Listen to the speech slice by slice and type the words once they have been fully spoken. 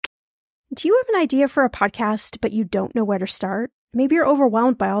Do you have an idea for a podcast, but you don't know where to start? Maybe you're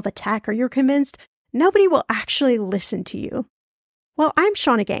overwhelmed by all the tech, or you're convinced nobody will actually listen to you. Well, I'm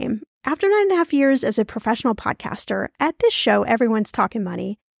Shannah Game. After 9.5 years as a professional podcaster, at this show, everyone's talking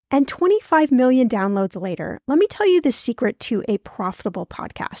money, and 25 million downloads later, let me tell you the secret to a profitable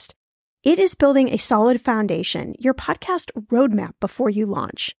podcast. It is building a solid foundation, your podcast roadmap before you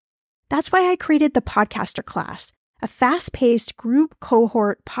launch. That's why I created the Podcaster Class, a fast-paced group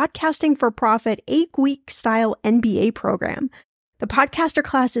cohort podcasting for profit 8-week style MBA program. The Podcaster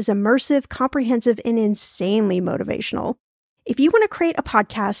Class is immersive, comprehensive, and insanely motivational. If you want to create a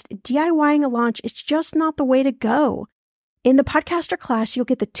podcast, DIYing a launch is just not the way to go. In the Podcaster Class, you'll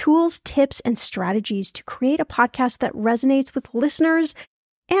get the tools, tips, and strategies to create a podcast that resonates with listeners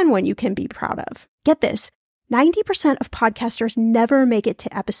and one you can be proud of. Get this, 90% of podcasters never make it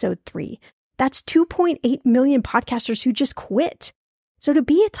to episode 3. That's 2.8 million podcasters who just quit. So to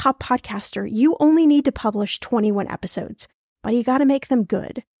be a top podcaster, you only need to publish 21 episodes, but you got to make them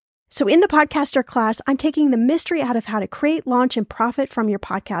good. So in the Podcaster Class, I'm taking the mystery out of how to create, launch, and profit from your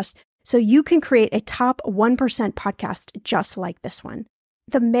podcast so you can create a top 1% podcast just like this one.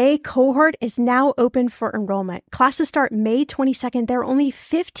 The May cohort is now open for enrollment. Classes start May 22nd. There are only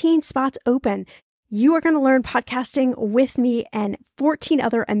 15 spots open. You are going to learn podcasting with me and 14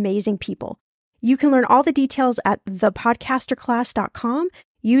 other amazing people. You can learn all the details at thepodcasterclass.com.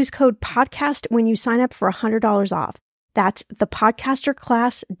 Use code PODCAST when you sign up for $100 off. That's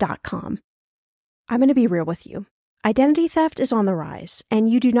thepodcasterclass.com. I'm going to be real with you. Identity theft is on the rise, and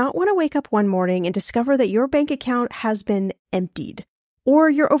you do not want to wake up one morning and discover that your bank account has been emptied, or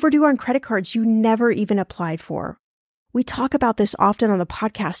you're overdue on credit cards you never even applied for. We talk about this often on the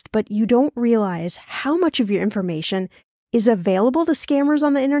podcast, but you don't realize how much of your information is available to scammers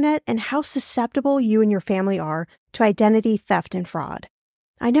on the internet and how susceptible you and your family are to identity theft and fraud.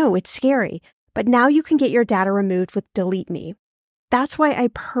 I know it's scary, but now you can get your data removed with Delete Me. That's why I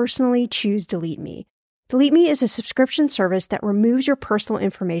personally choose Delete Me. Delete Me is a subscription service that removes your personal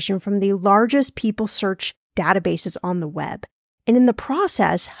information from the largest people search databases on the web, and in the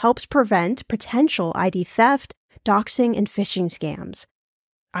process helps prevent potential ID theft, doxing, and phishing scams.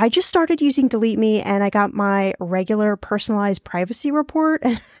 I just started using Delete Me and I got my regular personalized privacy report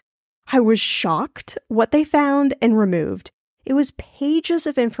and I was shocked what they found and removed. It was pages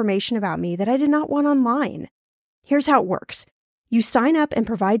of information about me that I did not want online. Here's how it works. You sign up and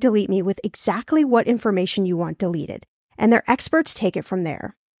provide Delete Me with exactly what information you want deleted, and their experts take it from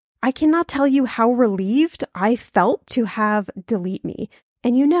there. I cannot tell you how relieved I felt to have Delete Me.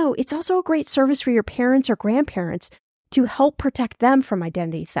 And it's also a great service for your parents or grandparents to help protect them from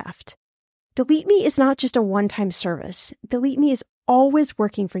identity theft. Delete Me is not just a one-time service. Delete Me is always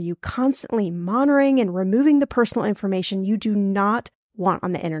working for you, constantly monitoring and removing the personal information you do not want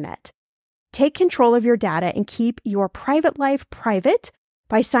on the internet. Take control of your data and keep your private life private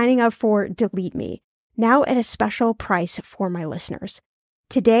by signing up for Delete Me, now at a special price for my listeners.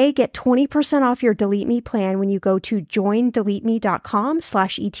 Today, get 20% off your Delete Me plan when you go to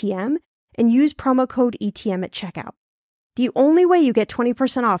joindeleteme.com/ETM and use promo code ETM at checkout. The only way you get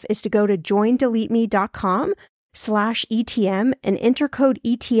 20% off is to go to joindeleteme.com/ETM and enter code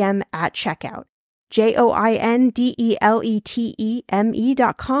ETM at checkout.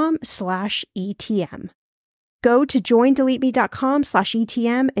 joindeleteme.com/ETM. Go to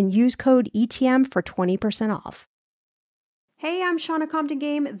joindeleteme.com/ETM and use code ETM for 20% off. Hey, I'm Shannah Compton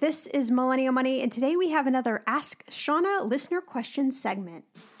Game. This is Millennial Money, and today we have another Ask Shannah listener question segment.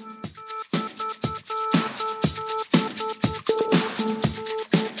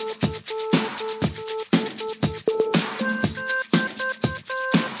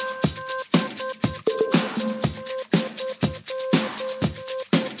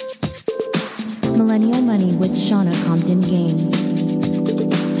 Millennial Money with Shannah Compton Game.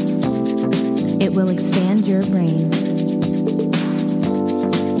 It will expand your brain.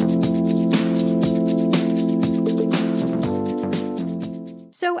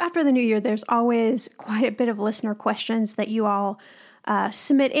 So after the new year, there's always quite a bit of listener questions that you all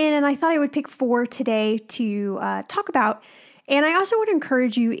submit in, and I thought I would pick 4 today to talk about. And I also would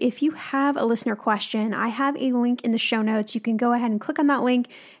encourage you, if you have a listener question, I have a link in the show notes. You can go ahead and click on that link,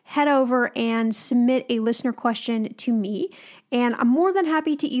 head over and submit a listener question to me. And I'm more than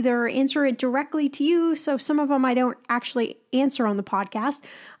happy to either answer it directly to you. So some of them I don't actually answer on the podcast.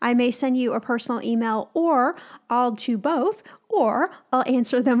 I may send you a personal email, or I'll do both, or I'll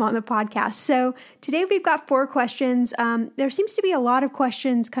answer them on the podcast. So today we've got 4 questions. There seems to be a lot of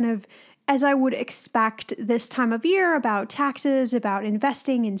questions kind of as I would expect this time of year about taxes, about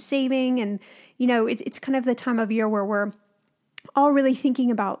investing and saving. And, it's kind of the time of year where we're all really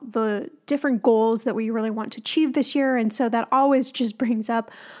thinking about the different goals that we really want to achieve this year. And so that always just brings up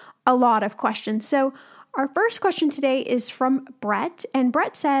a lot of questions. So our first question today is from Brett. And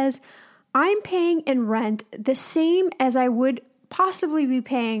Brett says, I'm paying in rent the same as I would possibly be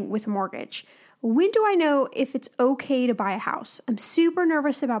paying with a mortgage. When do I know if it's okay to buy a house? I'm super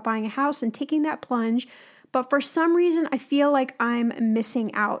nervous about buying a house and taking that plunge, but for some reason I feel like I'm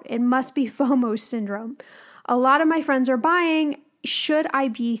missing out. It must be FOMO syndrome. A lot of my friends are buying. Should I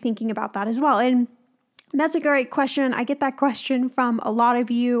be thinking about that as well? And that's a great question. I get that question from a lot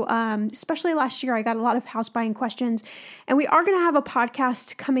of you, especially last year. I got a lot of house buying questions. And we are going to have a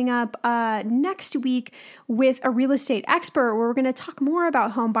podcast coming up next week with a real estate expert where we're going to talk more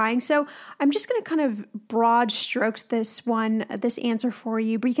about home buying. So I'm just going to kind of broad strokes this answer for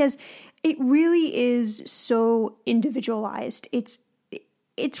you, because it really is so individualized.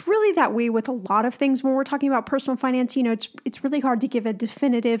 It's really that way with a lot of things when we're talking about personal finance. It's really hard to give a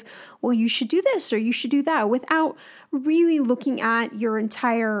definitive, well, you should do this or you should do that, without really looking at your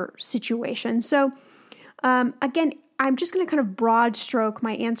entire situation. So again, I'm just going to kind of broad stroke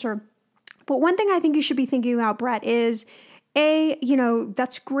my answer. But one thing I think you should be thinking about, Brett, is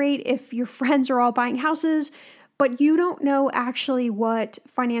that's great if your friends are all buying houses, but you don't know actually what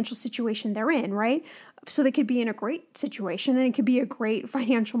financial situation they're in, right? So they could be in a great situation and it could be a great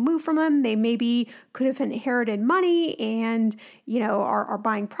financial move from them. They maybe could have inherited money and, are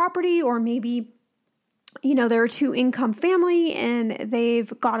buying property, or maybe, they're a 2-income family and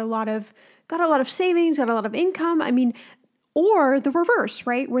they've got a lot of savings, got a lot of income. Or the reverse,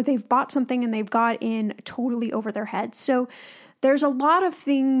 right? Where they've bought something and they've got in totally over their heads. So there's a lot of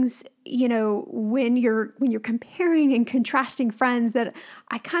things, when you're comparing and contrasting friends, that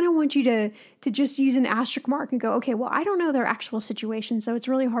I kind of want you to just use an asterisk mark and go, okay, well, I don't know their actual situation. So it's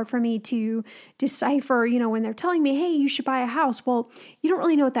really hard for me to decipher, when they're telling me, hey, you should buy a house. Well, you don't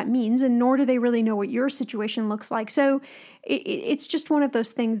really know what that means, and nor do they really know what your situation looks like. So it's just one of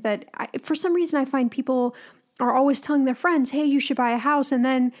those things that for some reason I find people are always telling their friends, hey, you should buy a house. And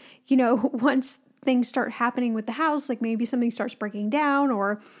then, once things start happening with the house, like maybe something starts breaking down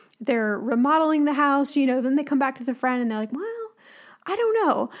or they're remodeling the house, then they come back to the friend and they're like, well, I don't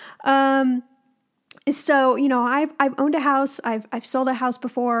know. So, I've owned a house, I've sold a house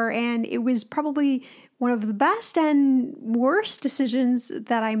before, and it was probably one of the best and worst decisions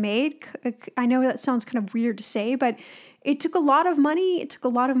that I made. I know that sounds kind of weird to say, but it took a lot of money. It took a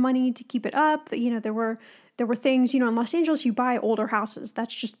lot of money to keep it up. There were things, in Los Angeles, you buy older houses.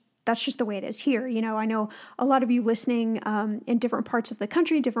 That's just the way it is here. I know a lot of you listening in different parts of the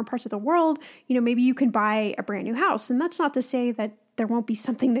country, different parts of the world, maybe you can buy a brand new house. And that's not to say that there won't be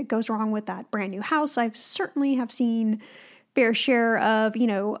something that goes wrong with that brand new house. I've certainly have seen fair share of,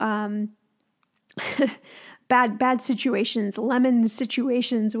 bad situations, lemon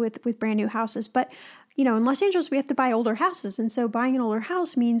situations with brand new houses. But, in Los Angeles, we have to buy older houses. And so buying an older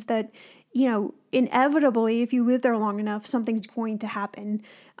house means that, inevitably, if you live there long enough, something's going to happen.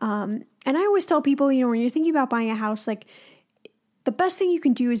 And I always tell people, when you're thinking about buying a house, like the best thing you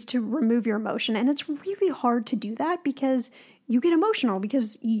can do is to remove your emotion. And it's really hard to do that because you get emotional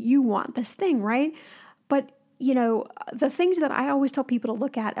because you want this thing, right? But, the things that I always tell people to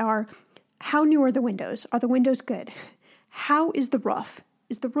look at are, how new are the windows? Are the windows good? How is the roof?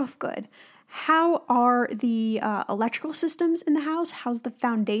 Is the roof good? How are the electrical systems in the house? How's the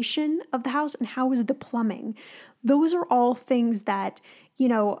foundation of the house? And how is the plumbing? Those are all things that,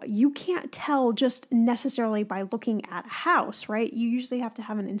 you can't tell just necessarily by looking at a house, right? You usually have to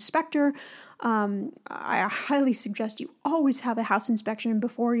have an inspector. I highly suggest you always have a house inspection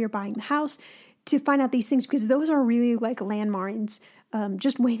before you're buying the house to find out these things, because those are really like landmines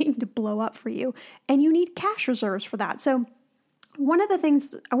just waiting to blow up for you. And you need cash reserves for that. So one of the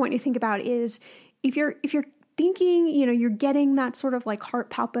things I want you to think about is if you're thinking, you're getting that sort of like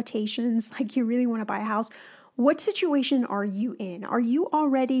heart palpitations, like you really want to buy a house, what situation are you in? Are you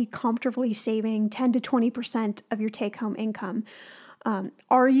already comfortably saving 10 to 20% of your take-home income?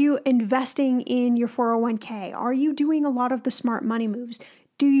 Are you investing in your 401k? Are you doing a lot of the smart money moves?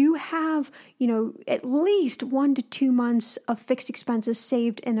 Do you have, at least 1 to 2 months of fixed expenses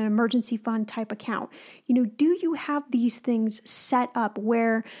saved in an emergency fund type account? Do you have these things set up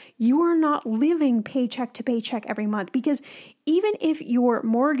where you are not living paycheck to paycheck every month? Because even if your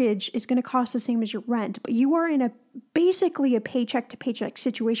mortgage is going to cost the same as your rent, but you are in basically a paycheck to paycheck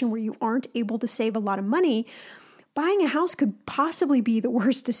situation where you aren't able to save a lot of money, buying a house could possibly be the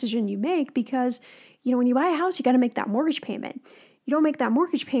worst decision you make, because, when you buy a house, you got to make that mortgage payment. You don't make that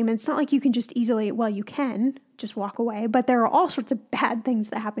mortgage payment, it's not like you can just easily, well, you can just walk away. But there are all sorts of bad things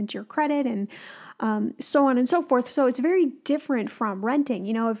that happen to your credit and so on and so forth. So it's very different from renting.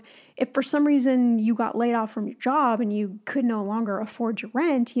 If for some reason you got laid off from your job and you could no longer afford your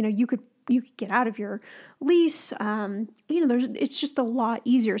rent, you could get out of your lease. It's just a lot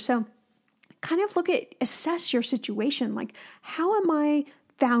easier. So kind of assess your situation. Like, how am I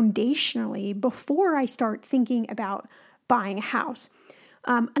foundationally before I start thinking about buying a house?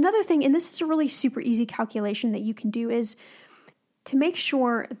 Another thing, and this is a really super easy calculation that you can do, is to make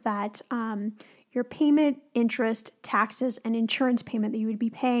sure that your payment, interest, taxes, and insurance payment that you would be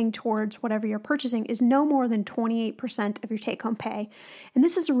paying towards whatever you're purchasing is no more than 28% of your take-home pay. And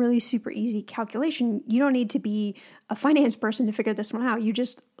this is a really super easy calculation. You don't need to be a finance person to figure this one out. You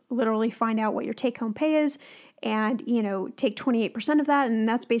just literally find out what your take-home pay is and, take 28% of that, and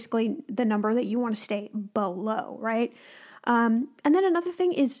that's basically the number that you want to stay below, right? And then another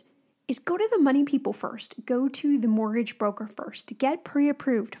thing is go to the money people first. Go to the mortgage broker first. Get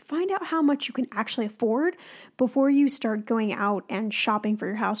pre-approved. Find out how much you can actually afford before you start going out and shopping for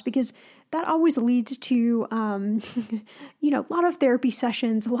your house, because that always leads to, a lot of therapy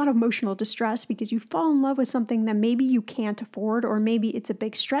sessions, a lot of emotional distress, because you fall in love with something that maybe you can't afford or maybe it's a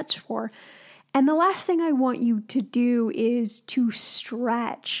big stretch for. And the last thing I want you to do is to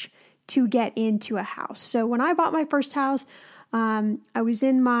stretch to get into a house. So when I bought my first house, I was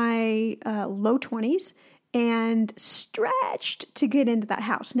in my low 20s and stretched to get into that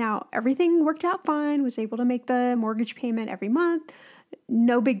house. Now, everything worked out fine, was able to make the mortgage payment every month.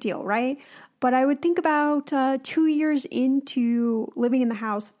 No big deal, right? But I would think about 2 years into living in the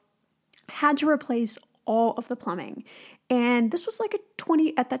house, had to replace all of the plumbing. And this was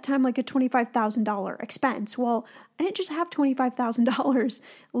at that time, like a $25,000 expense. Well, I didn't just have $25,000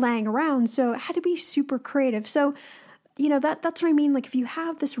 laying around, so it had to be super creative. So, that's what I mean. Like, if you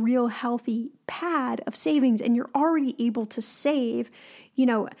have this real healthy pad of savings and you're already able to save,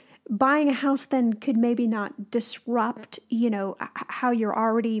 buying a house then could maybe not disrupt, how you're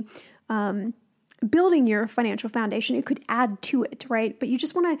already building your financial foundation. It could add to it, right? But you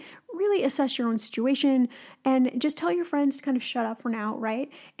just want to really assess your own situation and just tell your friends to kind of shut up for now,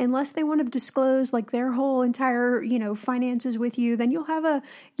 right? Unless they want to disclose like their whole entire, finances with you, then you'll have an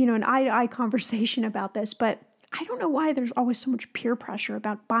eye-to-eye conversation about this. But I don't know why there's always so much peer pressure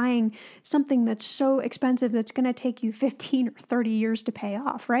about buying something that's so expensive that's going to take you 15 or 30 years to pay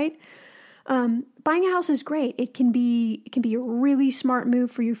off, right? Buying a house is great. It can be a really smart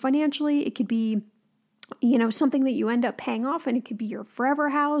move for you financially. It could be, something that you end up paying off, and it could be your forever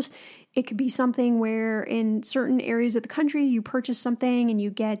house. It could be something where in certain areas of the country you purchase something and you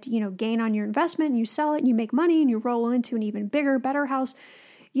get, gain on your investment and you sell it and you make money and you roll into an even bigger, better house.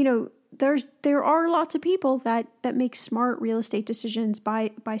 There are lots of people that make smart real estate decisions,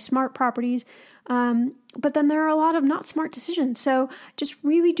 buy smart properties, but then there are a lot of not smart decisions. So just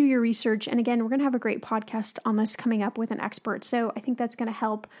really do your research. And again, we're going to have a great podcast on this coming up with an expert. So I think that's going to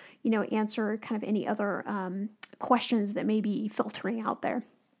help, answer kind of any other questions that may be filtering out there.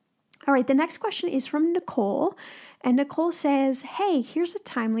 All right, the next question is from Nicole. And Nicole says, hey, here's a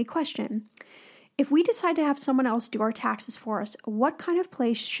timely question. If we decide to have someone else do our taxes for us, what kind of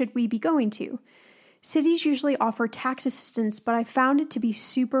place should we be going to? Cities usually offer tax assistance, but I found it to be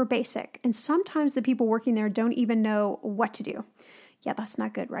super basic, and sometimes the people working there don't even know what to do. Yeah, that's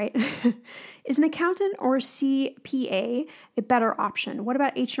not good, right? Is an accountant or a CPA a better option? What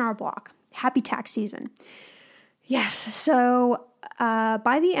about H&R Block? Happy tax season. Yes, so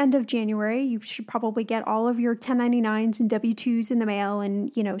by the end of January, you should probably get all of your 1099s and W-2s in the mail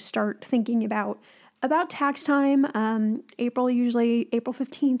and, start thinking about tax time. April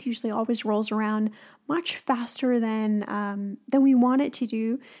 15th usually always rolls around much faster than we want it to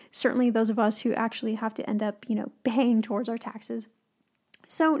do. Certainly those of us who actually have to end up, paying towards our taxes.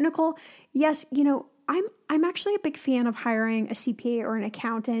 So Nicole, yes, I'm actually a big fan of hiring a CPA or an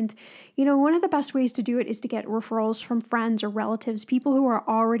accountant. One of the best ways to do it is to get referrals from friends or relatives, people who are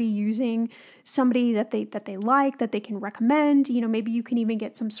already using somebody that they like, that they can recommend. Maybe you can even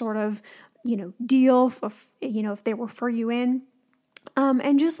get some sort of, deal if they refer you in.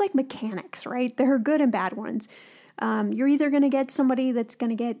 And just like mechanics, right? There are good and bad ones. You're either going to get somebody that's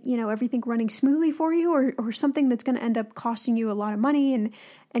going to get, everything running smoothly for you or something that's going to end up costing you a lot of money.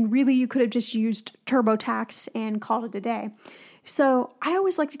 And really you could have just used TurboTax and called it a day. So I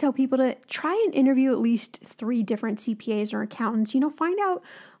always like to tell people to try and interview at least 3 different CPAs or accountants, find out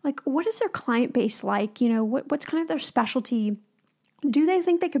like, what is their client base like? What's kind of their specialty? Do they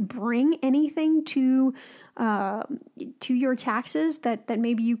think they could bring anything to your taxes that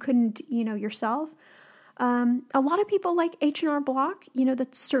maybe you couldn't, yourself? A lot of people like H&R Block.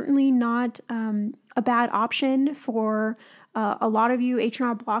 That's certainly not a bad option for a lot of you.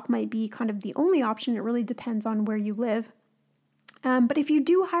 H&R Block might be kind of the only option. It really depends on where you live. But if you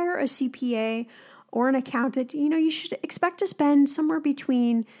do hire a CPA or an accountant, you should expect to spend somewhere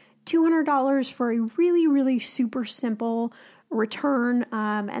between $200 for a really, really super simple return.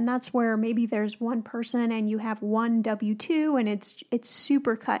 And that's where maybe there's one person and you have one W-2 and it's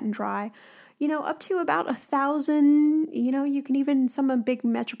super cut and dry. Up to about 1,000, you can even, some big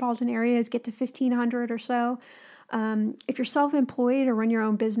metropolitan areas get to 1,500 or so. If you're self-employed or run your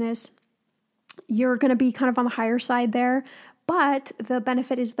own business, you're going to be kind of on the higher side there. But the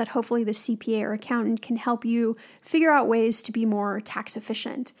benefit is that hopefully the CPA or accountant can help you figure out ways to be more tax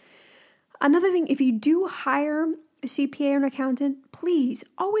efficient. Another thing, if you do hire a CPA or an accountant, please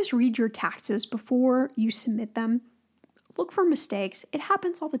always read your taxes before you submit them. Look for mistakes. It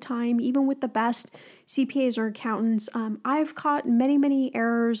happens all the time, even with the best CPAs or accountants. I've caught many, many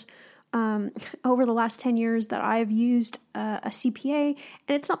errors over the last 10 years that I've used a CPA,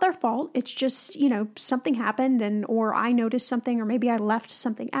 and it's not their fault. It's just, something happened or I noticed something, or maybe I left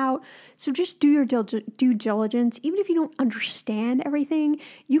something out. So just do your due diligence. Even if you don't understand everything,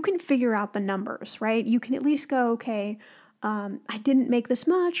 you can figure out the numbers, right? You can at least go, okay, I didn't make this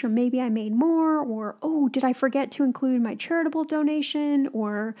much, or maybe I made more, or, oh, did I forget to include my charitable donation?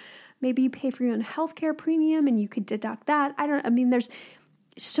 Or maybe you pay for your own healthcare premium and you could deduct that. There's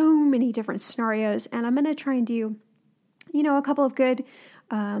so many different scenarios, and I'm going to try and do, a couple of good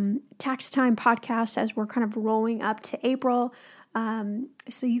tax time podcasts as we're kind of rolling up to April.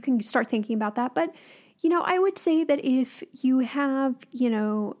 So you can start thinking about that. But, I would say that if you have,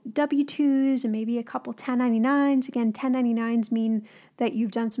 W-2s and maybe a couple 1099s, again, 1099s mean that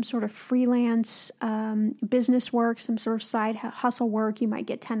you've done some sort of freelance business work, some sort of side hustle work, you might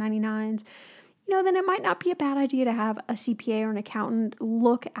get 1099s. Then it might not be a bad idea to have a CPA or an accountant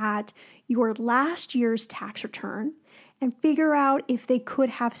look at your last year's tax return and figure out if they could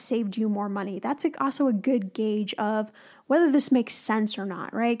have saved you more money. That's also a good gauge of whether this makes sense or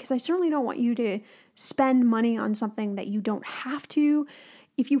not, right? Because I certainly don't want you to spend money on something that you don't have to.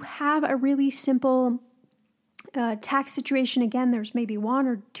 If you have a really simple tax situation, again, there's maybe one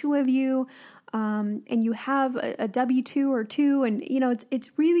or two of you, and you have a W-2 or two, and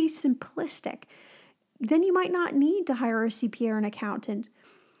it's really simplistic, then you might not need to hire a CPA or an accountant.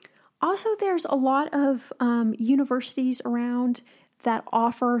 Also, there's a lot of universities around that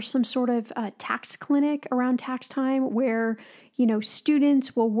offer some sort of tax clinic around tax time where,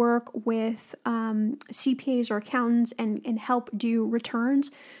 students will work with CPAs or accountants and help do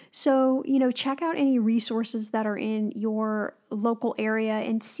returns. So, check out any resources that are in your local area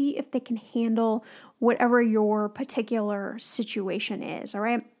and see if they can handle whatever your particular situation is. All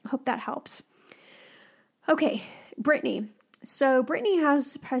right. Hope that helps. Okay, Brittany. So Brittany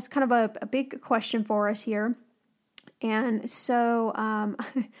has kind of a big question for us here. And so I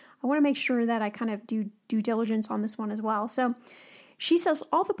want to make sure that I kind of do due diligence on this one as well. So she says,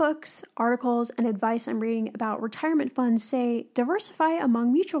 all the books, articles, and advice I'm reading about retirement funds say diversify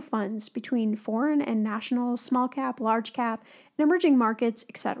among mutual funds between foreign and national, small cap, large cap, and emerging markets,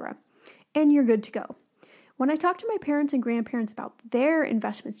 etc. And you're good to go. When I talk to my parents and grandparents about their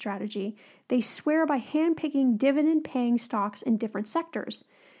investment strategy, they swear by handpicking dividend-paying stocks in different sectors,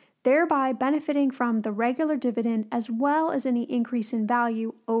 thereby benefiting from the regular dividend as well as any increase in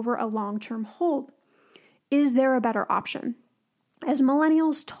value over a long-term hold. Is there a better option? As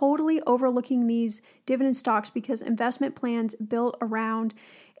millennials totally overlooking these dividend stocks because investment plans built around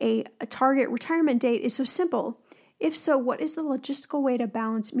a target retirement date is so simple. If so, what is the logistical way to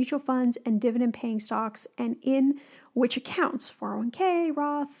balance mutual funds and dividend-paying stocks, and in which accounts, 401k,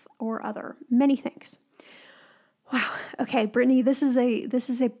 Roth, or other? Many things. Wow. Okay, Brittany, this is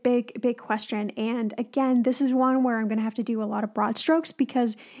a big question. And again, this is one where I'm going to have to do a lot of broad strokes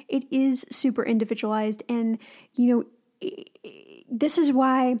because it is super individualized. And, this is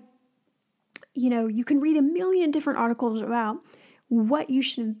why, you can read a million different articles about what you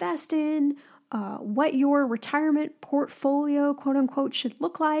should invest in, what your retirement portfolio, quote unquote, should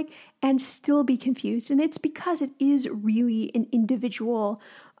look like, and still be confused. And it's because it is really an individual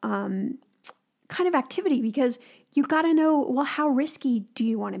kind of activity, because you got to know, well, how risky do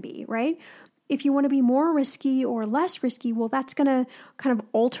you want to be, right? If you want to be more risky or less risky, well, that's going to kind of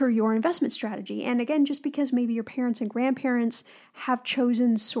alter your investment strategy. And again, just because maybe your parents and grandparents have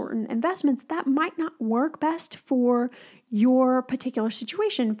chosen certain investments, that might not work best for your particular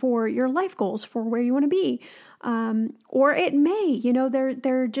situation, for your life goals, for where you want to be. Or it may,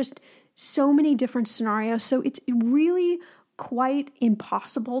 there are just so many different scenarios. So it's really quite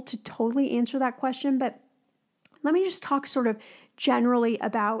impossible to totally answer that question, but let me just talk sort of generally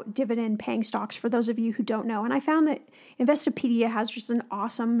about dividend paying stocks for those of you who don't know. And I found that Investopedia has just an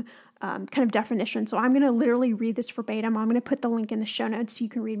awesome kind of definition. So I'm going to literally read this verbatim. I'm going to put the link in the show notes so you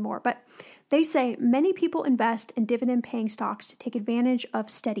can read more. But they say many people invest in dividend paying stocks to take advantage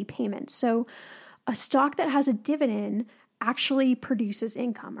of steady payments. So a stock that has a dividend actually produces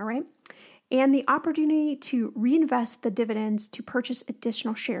income, all right? And the opportunity to reinvest the dividends to purchase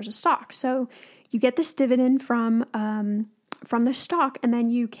additional shares of stock. So you get this dividend from the stock, and then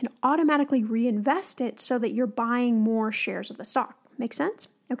you can automatically reinvest it so that you're buying more shares of the stock. Make sense?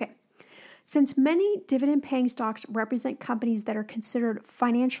 Okay. Since many dividend-paying stocks represent companies that are considered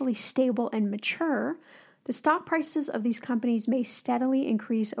financially stable and mature, the stock prices of these companies may steadily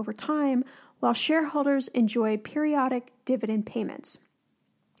increase over time while shareholders enjoy periodic dividend payments.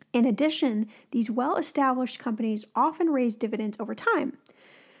 In addition, these well-established companies often raise dividends over time.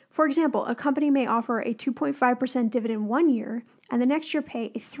 For example, a company may offer a 2.5% dividend one year and the next year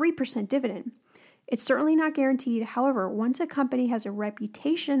pay a 3% dividend. It's certainly not guaranteed. However, once a company has a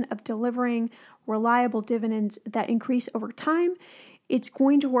reputation of delivering reliable dividends that increase over time, it's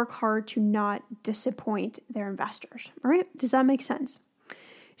going to work hard to not disappoint their investors. All right? Does that make sense?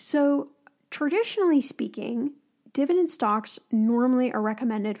 So, traditionally speaking, dividend stocks normally are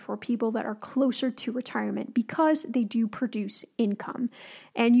recommended for people that are closer to retirement because they do produce income.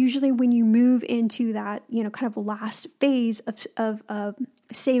 And usually when you move into that, kind of last phase of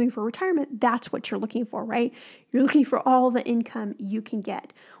saving for retirement, that's what you're looking for, right? You're looking for all the income you can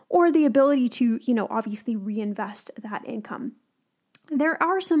get or the ability to, obviously reinvest that income. There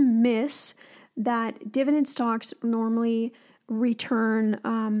are some myths that dividend stocks normally return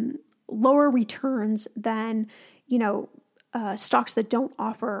lower returns than stocks that don't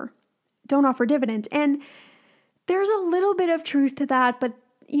offer dividends. And there's a little bit of truth to that, but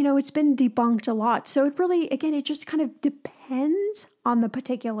it's been debunked a lot. So it really, again, it just kind of depends on the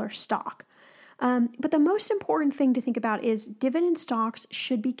particular stock. But the most important thing to think about is dividend stocks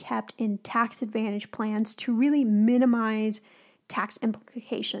should be kept in tax advantage plans to really minimize tax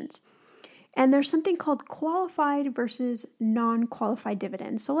implications. And there's something called qualified versus non-qualified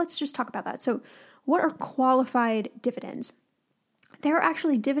dividends. So let's just talk about that. So what are qualified dividends? They're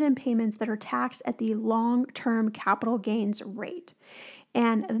actually dividend payments that are taxed at the long-term capital gains rate.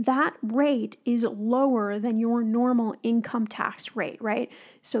 And that rate is lower than your normal income tax rate, right?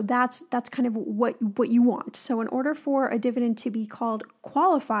 So that's kind of what you want. So in order for a dividend to be called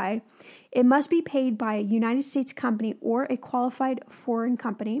qualified, it must be paid by a United States company or a qualified foreign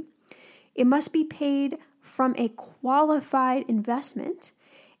company. It must be paid from a qualified investment,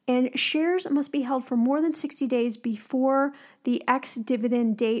 and shares must be held for more than 60 days before the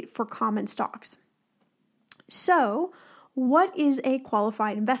ex-dividend date for common stocks. So, what is a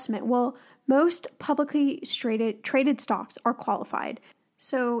qualified investment? Well, most publicly traded stocks are qualified.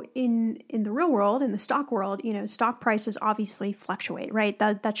 So in the real world, in the stock world, stock prices obviously fluctuate, right?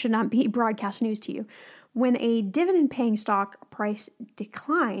 That should not be broadcast news to you. When a dividend-paying stock price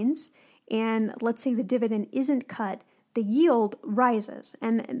declines, and let's say the dividend isn't cut, the yield rises.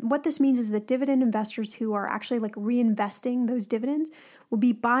 And what this means is that dividend investors who are actually reinvesting those dividends will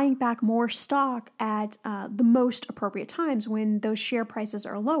be buying back more stock at the most appropriate times when those share prices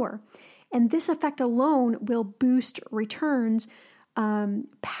are lower. And this effect alone will boost returns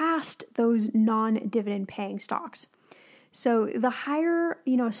past those non-dividend paying stocks. So the higher,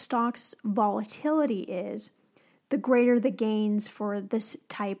 stock's volatility is, the greater the gains for this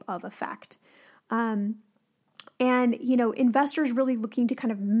type of effect. And, investors really looking to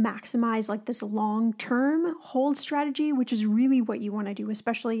kind of maximize this long-term hold strategy, which is really what you want to do,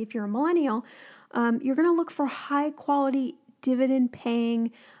 especially if you're a millennial. You're going to look for high-quality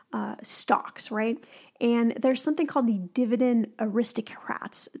dividend-paying stocks, right? And there's something called the dividend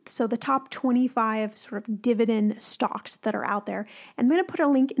aristocrats. So the top 25 sort of dividend stocks that are out there. And I'm going to put a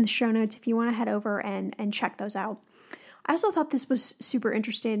link in the show notes if you want to head over and check those out. I also thought this was super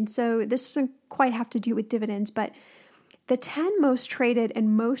interesting. So this doesn't quite have to do with dividends, but the 10 most traded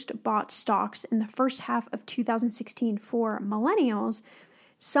and most bought stocks in the first half of 2016 for millennials,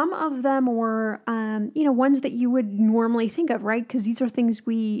 some of them were, ones that you would normally think of, right? Because these are things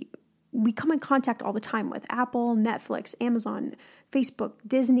we come in contact all the time with: Apple, Netflix, Amazon, Facebook,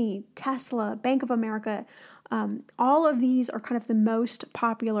 Disney, Tesla, Bank of America. All of these are kind of the most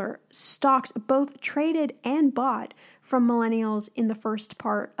popular stocks, both traded and bought from millennials in the first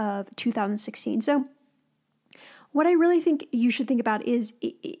part of 2016. So what I really think you should think about is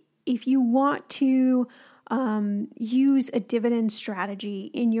if you want to use a dividend strategy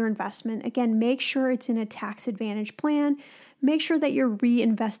in your investment, again, make sure it's in a tax advantage plan. make sure that you're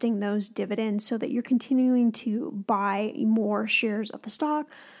reinvesting those dividends so that you're continuing to buy more shares of the stock.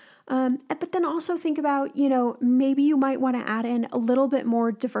 But then also think about, maybe you might want to add in a little bit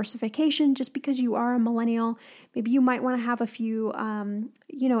more diversification just because you are a millennial. Maybe you might want to have a few,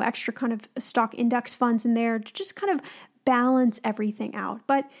 extra kind of stock index funds in there to just kind of balance everything out.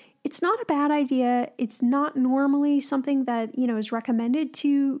 But it's not a bad idea. It's not normally something that, is recommended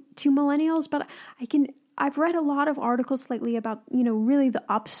to millennials, but I've read a lot of articles lately about, really the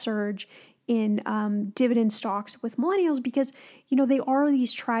upsurge in dividend stocks with millennials because, they are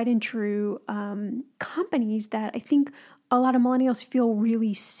these tried and true companies that I think a lot of millennials feel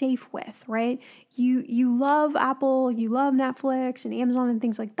really safe with, right? You love Apple, you love Netflix and Amazon and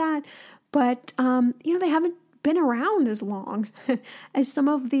things like that, but, they haven't been around as long as some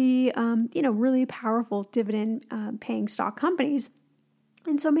of the, really powerful dividend paying stock companies.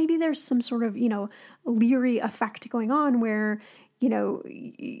 And so maybe there's some sort of, leery effect going on where,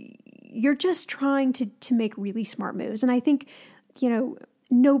 you're just trying to make really smart moves. And I think,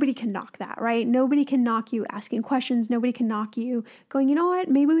 nobody can knock that, right? Nobody can knock you asking questions. Nobody can knock you going, you know what,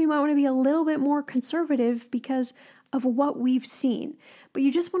 maybe we might want to be a little bit more conservative because of what we've seen. But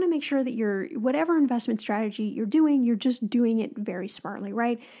you just want to make sure that whatever investment strategy you're doing, you're just doing it very smartly,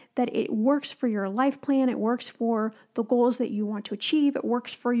 right? That it works for your life plan. It works for the goals that you want to achieve. It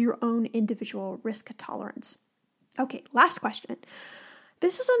works for your own individual risk tolerance. Okay, last question.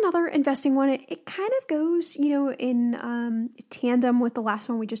 This is another investing one. It kind of goes, in tandem with the last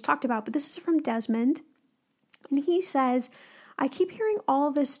one we just talked about, but this is from Desmond. And he says, I keep hearing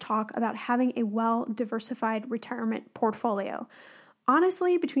all this talk about having a well-diversified retirement portfolio.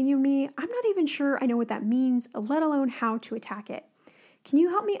 Honestly, between you and me, I'm not even sure I know what that means, let alone how to attack it. Can you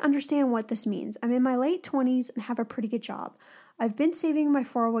help me understand what this means? I'm in my late 20s and have a pretty good job. I've been saving my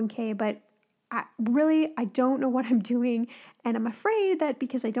 401k, but I don't know what I'm doing, and I'm afraid that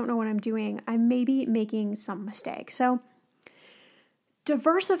because I don't know what I'm doing, I may be making some mistake. So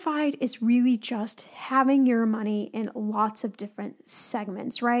diversified is really just having your money in lots of different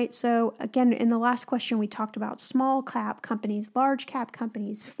segments, right? So again, in the last question, we talked about small cap companies, large cap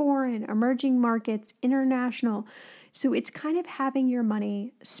companies, foreign, emerging markets, international. So it's kind of having your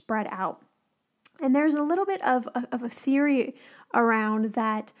money spread out. And there's a little bit of a theory around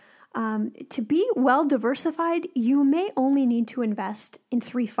that. To be well diversified, you may only need to invest in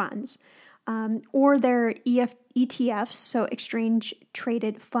 3 funds, or their ETFs, so exchange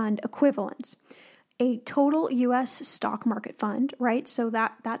traded fund equivalents. A total U.S. stock market fund, right? So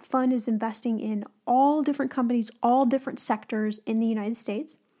that fund is investing in all different companies, all different sectors in the United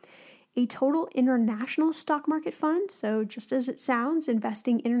States. A total international stock market fund, so just as it sounds,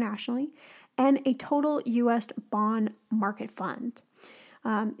 investing internationally, and a total U.S. bond market fund.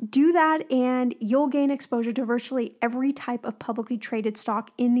 Do that and you'll gain exposure to virtually every type of publicly traded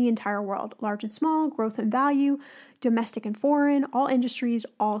stock in the entire world, large and small, growth and value, domestic and foreign, all industries,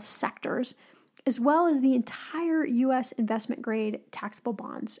 all sectors, as well as the entire U.S. investment grade taxable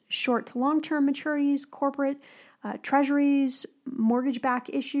bonds, short to long-term maturities, corporate treasuries, mortgage-backed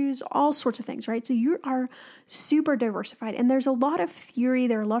issues, all sorts of things, right? So you are super diversified. And there's a lot of theory,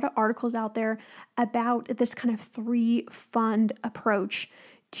 there are a lot of articles out there about this kind of 3-fund approach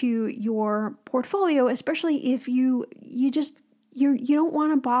to your portfolio, especially if you don't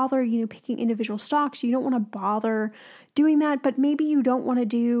want to bother, picking individual stocks. You don't want to bother doing that, but maybe you don't want to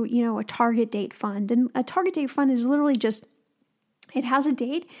do, a target date fund. And a target date fund is literally just, it has a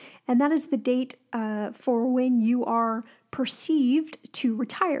date, and that is the date for when you are perceived to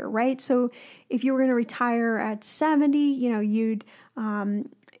retire, right? So if you were going to retire at 70, you'd,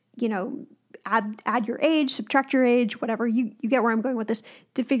 add your age, subtract your age, whatever. You get where I'm going with this,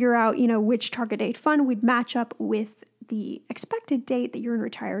 to figure out, which target date fund would match up with the expected date that you're going to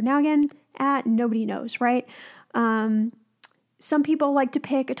retire. Now, again, nobody knows, right? Some people like to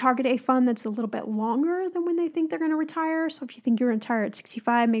pick a target date fund that's a little bit longer than when they think they're going to retire. So if you think you're going to retire at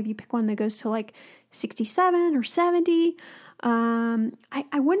 65, maybe you pick one that goes to like 67 or 70. I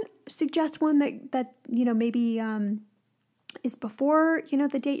wouldn't suggest one that maybe is before,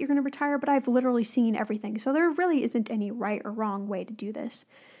 the date you're going to retire, but I've literally seen everything. So there really isn't any right or wrong way to do this.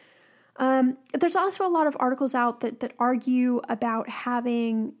 There's also a lot of articles out that argue about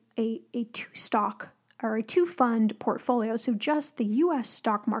having a 2-stock or a 2-fund portfolio. So just the U.S.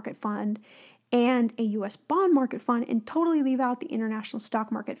 stock market fund and a U.S. bond market fund, and totally leave out the international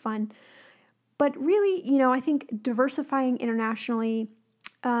stock market fund. But really, I think diversifying internationally,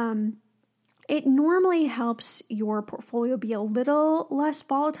 it normally helps your portfolio be a little less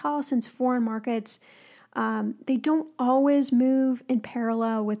volatile, since foreign markets, they don't always move in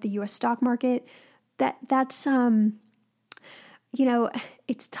parallel with the U.S. stock market. That's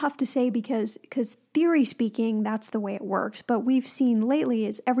it's tough to say because theory speaking, that's the way it works. But we've seen lately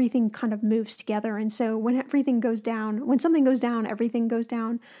is everything kind of moves together. And so when something goes down, everything goes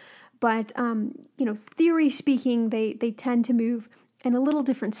down. But, theory speaking, they tend to move in a little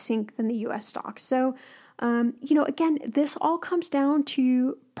different sync than the U.S. stocks. So, again, this all comes down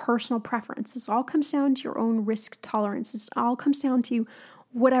to personal preference. This all comes down to your own risk tolerance. This all comes down to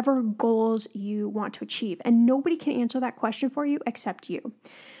whatever goals you want to achieve. And nobody can answer that question for you except you.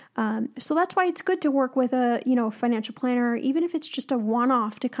 So that's why it's good to work with a financial planner, even if it's just a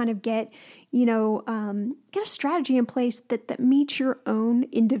one-off, to kind of get a strategy in place that meets your own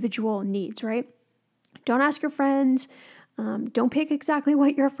individual needs, right? Don't ask your friends. Don't pick exactly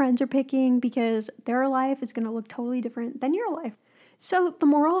what your friends are picking, because their life is going to look totally different than your life. So the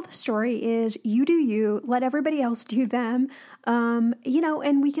moral of the story is you do you, let everybody else do them, and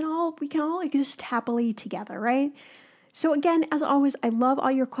we can all exist happily together, right? So again, as always, I love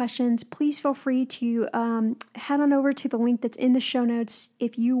all your questions. Please feel free to head on over to the link that's in the show notes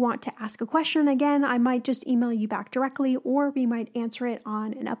if you want to ask a question. Again, I might just email you back directly, or we might answer it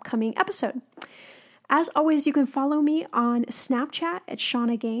on an upcoming episode. As always, you can follow me on Snapchat at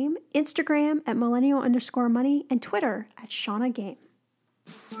Shannah Game, Instagram at millennial_money, and Twitter at Shannah Game.